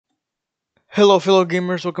Hello, fellow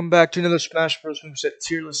gamers. Welcome back to another Smash Bros. Moveset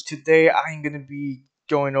tier list. Today, I'm going to be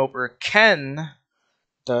going over Ken,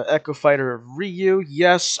 the Echo Fighter of Ryu.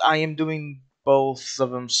 Yes, I am doing both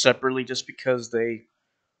of them separately just because they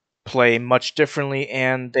play much differently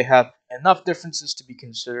and they have enough differences to be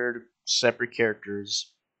considered separate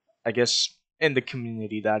characters. I guess in the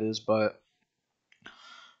community, that is. But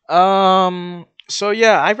so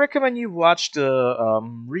yeah, I recommend you watch the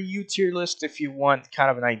Ryu tier list if you want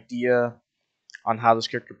kind of an idea on how this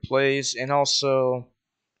character plays, and also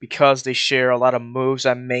because they share a lot of moves,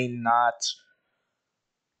 I may not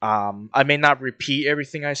repeat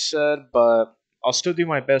everything I said, but I'll still do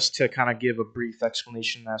my best to kind of give a brief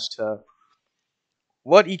explanation as to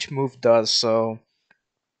what each move does. So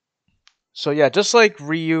yeah, just like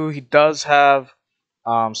Ryu, he does have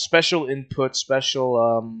special input,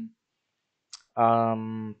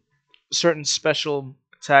 um, certain special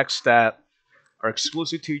attacks that are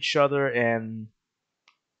exclusive to each other, and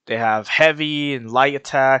they have heavy and light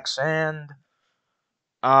attacks, and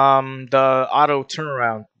the auto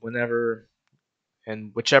turnaround whenever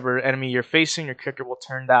and whichever enemy you're facing, your character will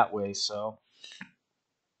turn that way. So,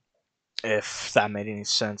 if that made any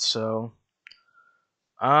sense.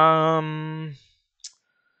 Um,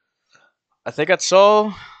 I think that's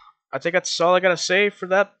all. I think that's all I gotta say for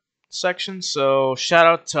that section. So, shout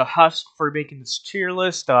out to Husk for making this tier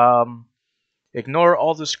list. Ignore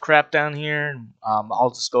all this crap down here, and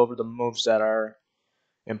I'll just go over the moves that are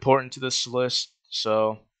important to this list.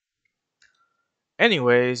 So,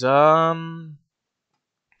 anyways, I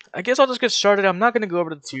guess I'll just get started. I'm not going to go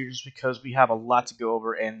over the tiers because we have a lot to go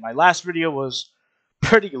over, and my last video was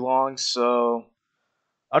pretty long, so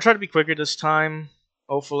I'll try to be quicker this time,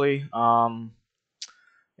 hopefully.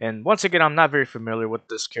 And once again, I'm not very familiar with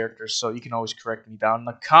this character, so you can always correct me down in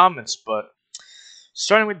the comments. But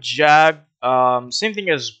starting with Jab, same thing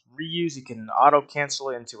as reuse. You can auto cancel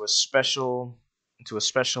it into a special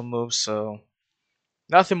move. So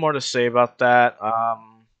nothing more to say about that.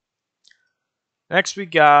 Next, we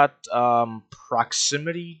got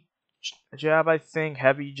proximity jab, I think.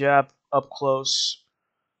 Heavy jab up close.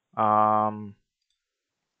 Um,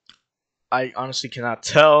 I honestly cannot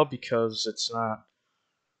tell because it's not.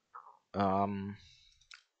 Um,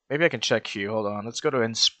 Maybe I can check here. Hold on. Let's go to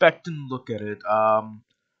inspect and look at it.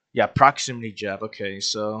 Yeah, proximity jab. Okay,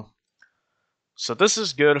 so this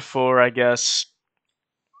is good for, I guess,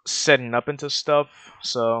 setting up into stuff.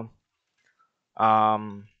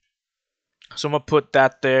 Um, so I'm gonna put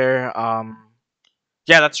that there.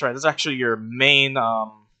 Yeah, that's right. That's actually your main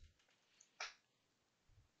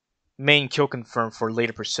kill confirm for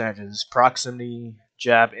later percentages. Proximity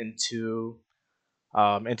jab into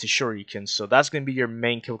shuriken. So that's gonna be your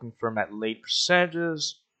main kill confirm at late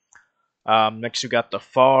percentages. Next we got the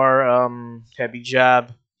far heavy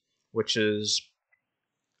jab, which is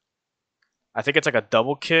I think it's like a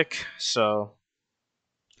double kick. So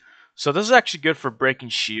this is actually good for breaking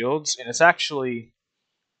shields, and it's actually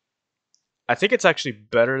I think it's actually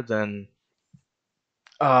better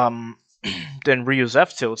um than Ryu's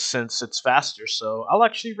F tilt since it's faster. So I'll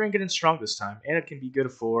actually rank it in strong this time, and it can be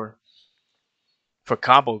good for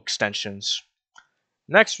combo extensions.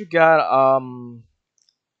 Next we got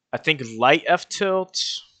I think light F tilt.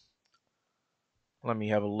 Let me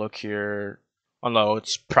have a look here. Oh no,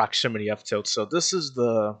 it's proximity F tilt. So this is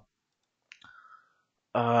the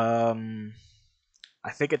um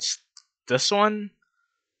I think it's this one.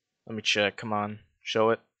 Let me check. Come on, show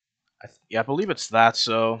it. Yeah, I believe it's that.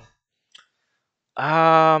 So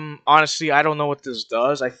honestly, I don't know what this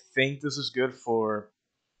does. I think this is good for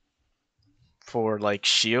like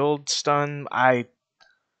shield stun.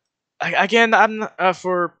 Again, I'm not,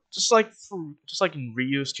 for just like in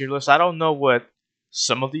Ryu's tier list. I don't know what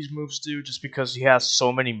some of these moves do, just because he has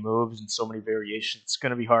so many moves and so many variations. It's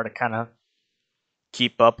gonna be hard to kind of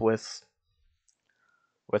keep up with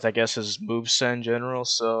I guess his moveset in general.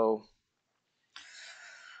 So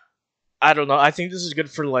I don't know. I think this is good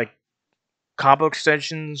for like combo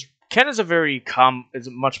extensions. Ken is is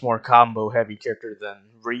a much more combo heavy character than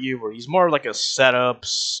Ryu, where he's more like a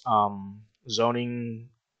setups, zoning,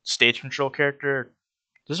 stage control character.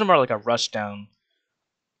 This is more like a rush down,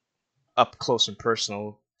 up close and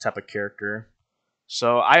personal type of character.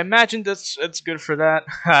 So I imagine that's it's good for that.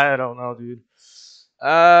 I don't know, dude.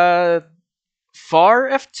 Uh, Far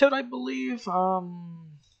F tilt, I believe. Let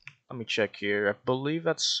me check here. I believe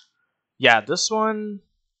that's yeah. This one.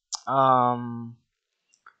 Um,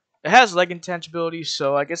 it has leg intangibility,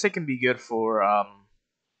 so I guess it can be good for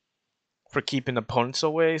keeping opponents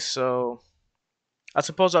away. So I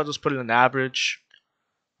suppose I'll just put it in average.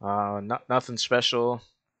 Nothing special.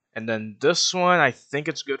 And then this one, I think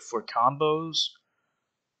it's good for combos.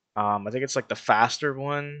 I think it's like the faster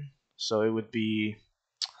one. So it would be.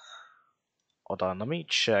 Hold on, let me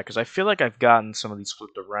check because I feel like I've gotten some of these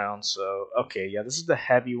flipped around. So okay, yeah, this is the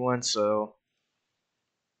heavy one. So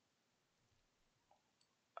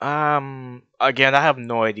again, I have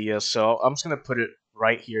no idea. So I'm just gonna put it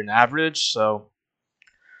right here in average. So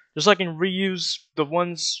just like in reuse, the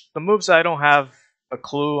moves I don't have a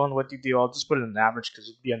clue on what they do, I'll just put it in average because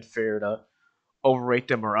it'd be unfair to overrate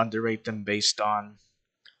them or underrate them based on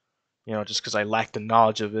just because I lack the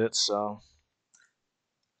knowledge of it. So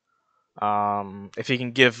if you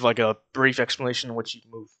can give like a brief explanation of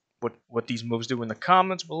what these moves do in the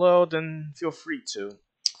comments below, then feel free to.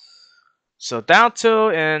 So down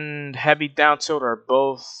tilt and heavy down tilt are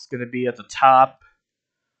both gonna be at the top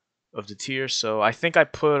of the tier. So I think I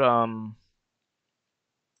put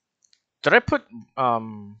did I put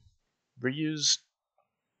reuse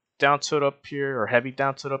down tilt up here or heavy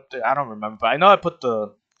down tilt up there? I don't remember, but I know I put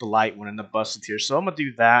the light one in the busted tier. So I'm gonna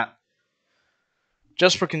do that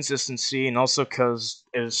just for consistency and also because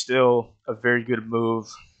it is still a very good move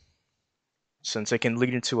since it can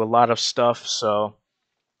lead into a lot of stuff. So I'm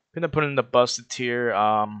gonna put it in the busted tier.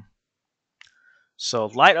 So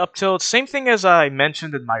light up tilt, same thing as I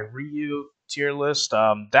mentioned in my Ryu tier list.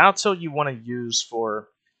 Down tilt you want to use for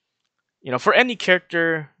for any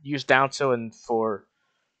character use down tilt, and for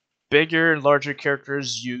bigger and larger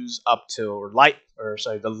characters use up tilt or light or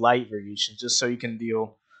sorry the light variation, just so you can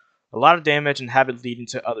deal a lot of damage and have it lead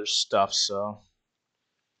into other stuff. So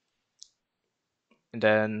and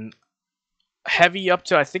then heavy up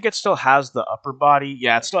tilt, I think it still has the upper body.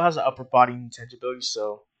 Yeah, it still has the upper body intangibility.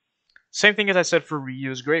 So same thing as I said for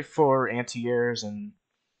reuse, great for anti-airs and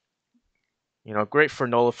great for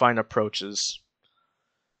nullifying approaches.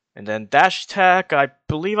 And then dash attack, I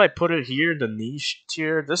believe I put it here in the niche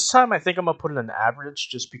tier. This time I think I'm gonna put it in average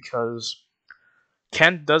just because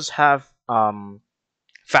Ken does have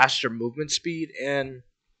faster movement speed and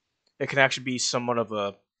it can actually be somewhat of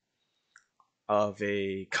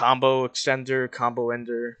a combo extender, combo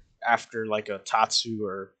ender after like a Tatsu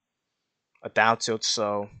or a down tilt.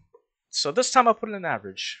 So this time I'll put it in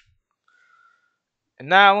average. And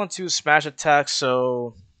now I want to smash attack.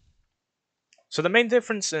 So the main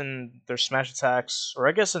difference in their smash attacks, or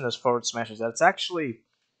I guess in this forward smash, is that it's actually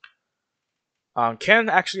Ken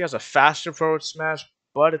actually has a faster forward smash,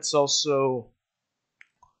 but it's also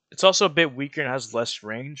a bit weaker and has less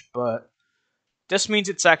range. But this means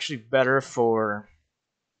it's actually better for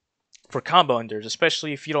combo enders,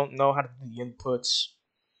 especially if you don't know how to do the inputs.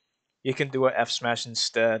 You can do a F smash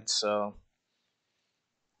instead. So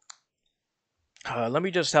let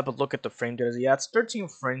me just have a look at the frame data. Yeah, it's 13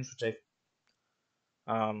 frames, which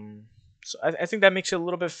I think that makes it a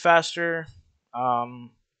little bit faster.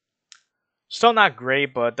 Um, Still not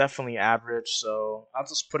great, but definitely average. So I'll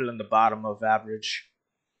just put it in the bottom of average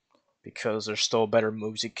because there's still better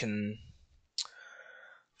moves you can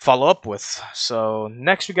follow up with. So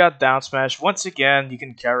next we got down smash. Once again, you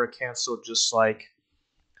can character cancel just like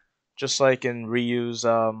in reuse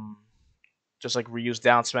just like reuse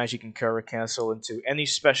down smash. You can character cancel into any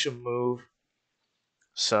special move.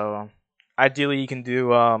 So ideally you can do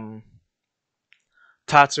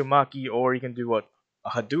Tatsumaki, or you can do what, a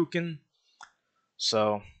Hadouken.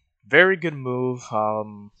 So very good move.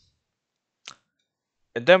 And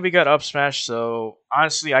then we got up smash. So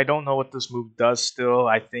honestly, I don't know what this move does. Still,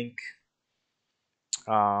 I think,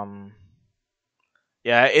 um,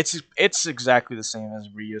 yeah, it's exactly the same as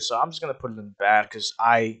Ryu. So I'm just gonna put it in bad because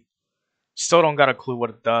I still don't got a clue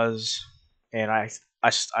what it does, and I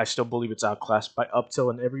still believe it's outclassed by up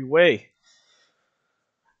tilt in every way.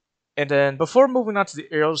 And then before moving on to the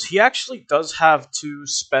arrows, he actually does have two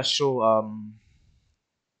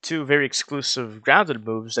very exclusive grounded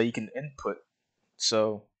moves that you can input.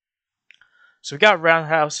 So we got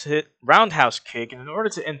roundhouse kick, and in order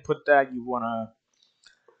to input that, you wanna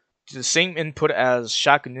do the same input as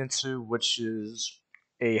shakunitsu, which is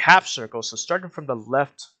a half circle. So starting from the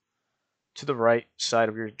left to the right side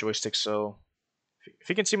of your joystick. So if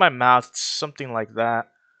you can see my mouth, it's something like that.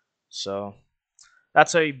 So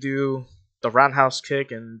that's how you do the roundhouse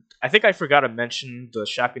kick, and I think I forgot to mention the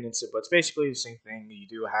shakunitsu, but it's basically the same thing. You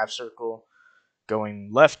do a half circle going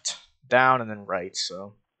left, down, and then right.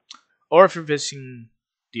 So, or if you're facing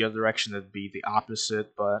the other direction, it'd be the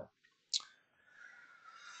opposite. But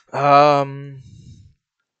um,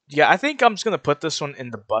 yeah, I think I'm just gonna put this one in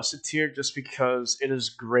the busted tier just because it is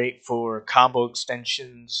great for combo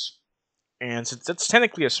extensions, and since it's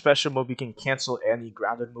technically a special move, you can cancel any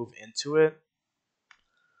grounded move into it,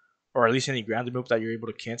 or at least any grounded move that you're able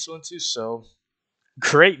to cancel into. So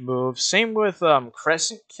Great move. Same with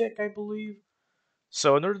crescent kick, I believe.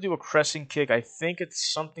 So in order to do a crescent kick, I think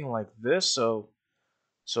it's something like this. So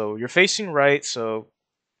you're facing right. So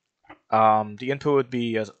the input would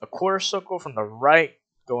be a quarter circle from the right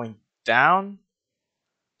going down.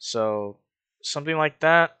 So something like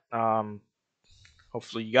that.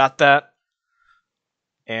 Hopefully you got that.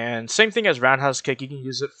 And same thing as roundhouse kick. You can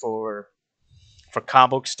use it for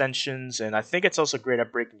combo extensions, and I think it's also great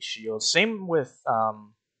at breaking shields. Same with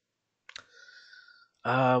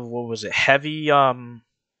what was it? Heavy or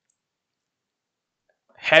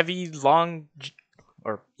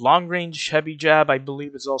long range heavy jab. I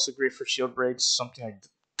believe is also great for shield breaks. Something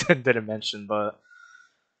I didn't mention, but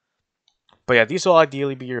yeah, these will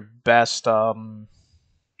ideally be your best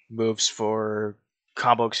moves for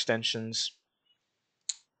combo extensions.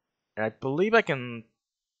 And I believe I can.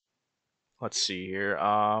 Let's see here.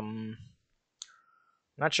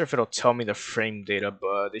 Not sure if it'll tell me the frame data,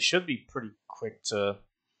 but it should be pretty quick to.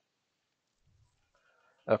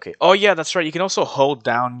 Okay. Oh yeah, that's right. You can also hold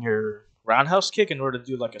down your roundhouse kick in order to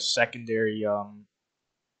do like a secondary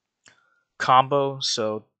combo.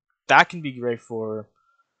 So that can be great for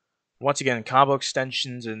once again combo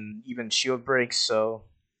extensions and even shield breaks. So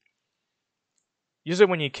use it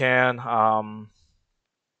when you can.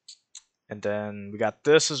 And then we got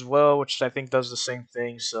this as well, which I think does the same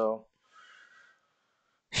thing. So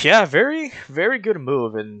yeah, very very good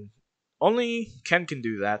move, and only Ken can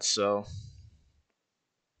do that. So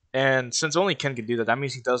and since only Ken can do that, that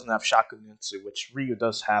means he doesn't have Shakunitsu, which Ryu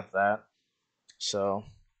does have that. So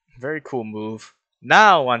very cool move.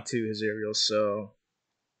 Now onto his aerial. So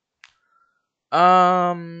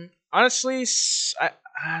honestly,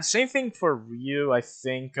 same thing for Ryu. I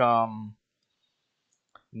think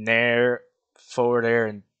Nair, forward air,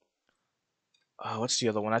 and what's the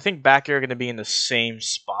other one? I think back air are going to be in the same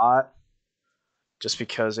spot, just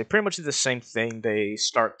because they pretty much do the same thing. They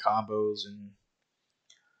start combos, and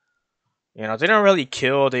they don't really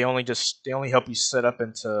kill. They only help you set up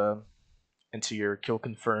into your kill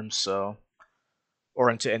confirms. So or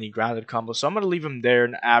into any grounded combo. So I'm gonna leave him there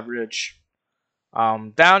in average.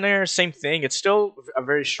 Down there, same thing. It's still a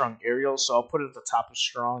very strong aerial, so I'll put it at the top of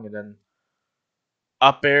strong, and then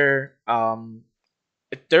up air.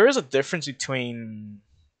 There is a difference between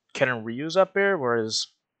Ken and Ryu's up air, whereas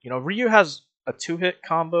Ryu has a 2-hit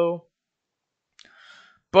combo,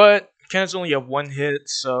 but Ken is only a 1-hit,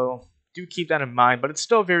 so do keep that in mind. But it's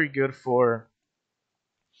still very good for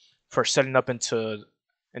setting up into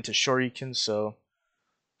Shoryuken. So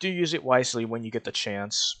do use it wisely when you get the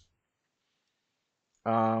chance.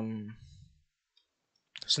 Um,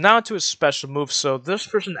 so now into his special move. So this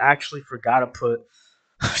person actually forgot to put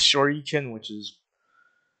Shoryuken, which is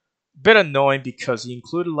a bit annoying because he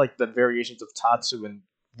included like the variations of Tatsu and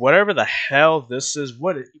whatever the hell this is.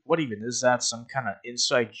 What even is that? Some kind of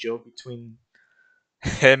inside joke between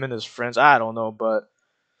him and his friends? I don't know, but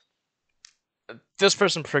this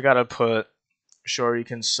person forgot to put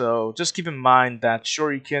Shoryuken. So just keep in mind that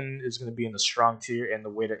Shoryuken is going to be in the strong tier, and the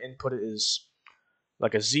way to input it is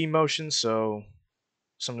like a Z motion. So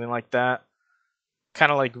something like that.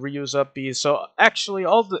 Kind of like Ryu's up B. So actually,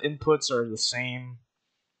 all the inputs are the same,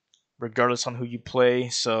 regardless on who you play.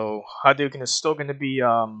 So Hadouken is still going to be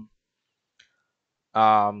um,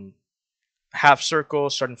 half circle,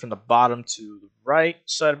 starting from the bottom to the right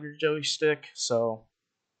side of your joystick. So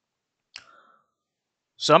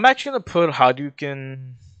I'm actually going to put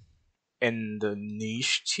Hadouken in the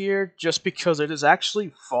niche tier, just because it is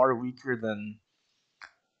actually far weaker than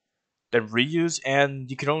Ryu's, and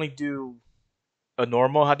you can only do a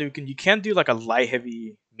normal Hadouken. You can do like a light,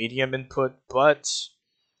 heavy, medium input, but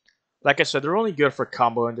like I said, they're only good for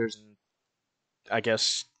combo enders and I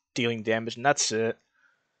guess dealing damage, and that's it.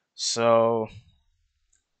 So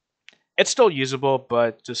it's still usable,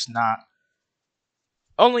 but just not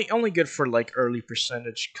only good for like early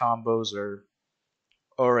percentage combos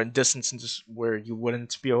or in distances where you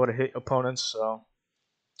wouldn't be able to hit opponents. So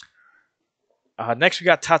next we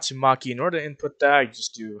got Tatsumaki. In order to input that, you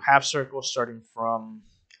just do half circle starting from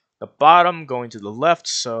the bottom going to the left.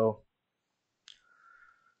 So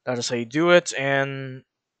that is how you do it, and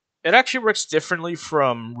it actually works differently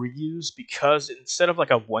from Ryu's because instead of like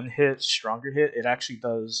a one hit stronger hit, it actually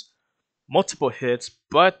does multiple hits,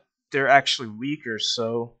 but they're actually weaker.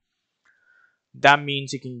 So that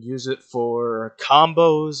means you can use it for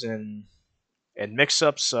combos and mix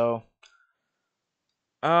ups. So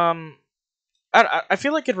um, I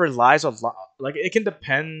feel like it relies a lot. Like it can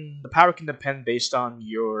depend. The power can depend based on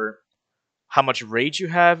your how much rage you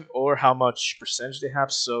have or how much percentage they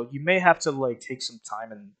have. So you may have to like take some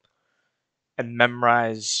time and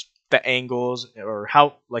memorize the angles or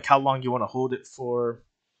how long you want to hold it for,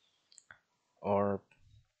 or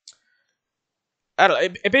I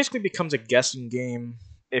don't. It basically becomes a guessing game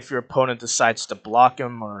if your opponent decides to block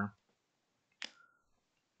him, or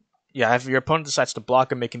yeah, if your opponent decides to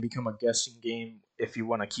block him, it can become a guessing game if you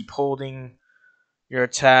want to keep holding your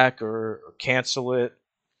attack or cancel it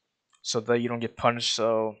so that you don't get punished.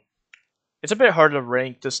 So it's a bit hard to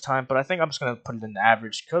rank this time, but I think I'm just gonna put it in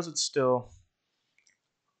average because it's still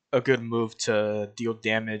a good move to deal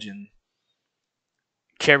damage and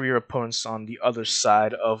carry your opponents on the other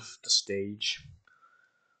side of the stage.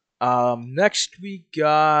 Next we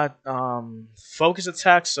got focus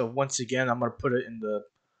attack. So once again, I'm gonna put it in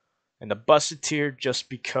the busted tier just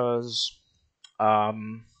because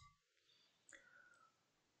um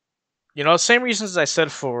same reasons as I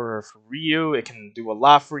said for Ryu. It can do a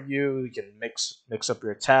lot for you. You can mix up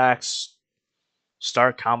your attacks,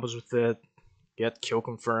 start combos with it, get kill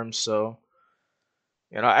confirmed. So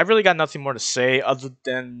I really got nothing more to say other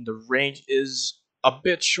than the range is a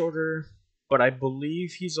bit shorter, but I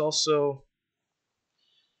believe he's also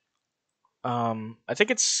I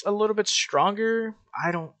think it's a little bit stronger.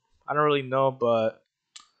 I don't really know, but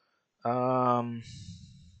um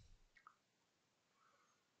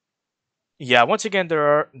yeah, once again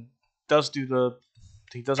does do the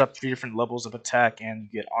he does have three different levels of attack and you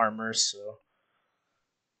get armor, so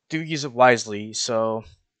do use it wisely. So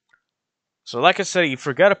like I said, you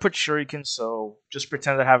forgot to put shuriken, so just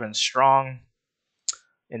pretend to have it in strong.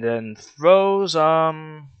 And then throws, yeah,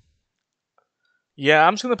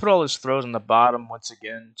 I'm just gonna put all his throws on the bottom once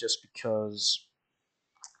again,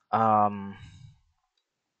 um,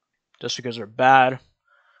 just because they're bad.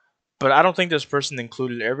 But I don't think this person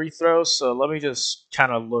included every throw, so let me just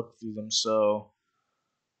kind of look through them. So,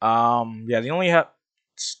 yeah, they only have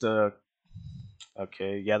it's the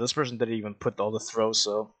okay, yeah, this person didn't even put all the throws,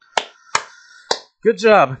 so good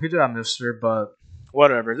job, Mister. But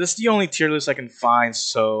whatever, this is the only tier list I can find,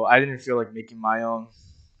 so I didn't feel like making my own.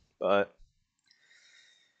 But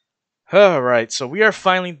all right, so we are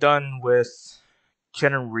finally done with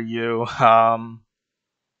Ken and Ryu.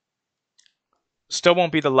 Still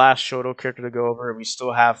won't be the last Shoto character to go over. We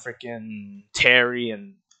still have freaking Terry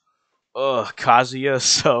and Kazuya.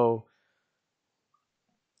 So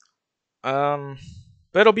um,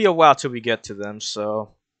 but it'll be a while till we get to them.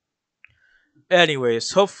 So,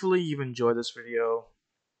 anyways, hopefully you've enjoyed this video.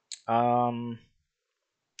 Um,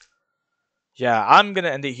 yeah, I'm gonna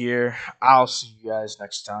end it here. I'll see you guys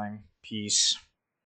next time. Peace.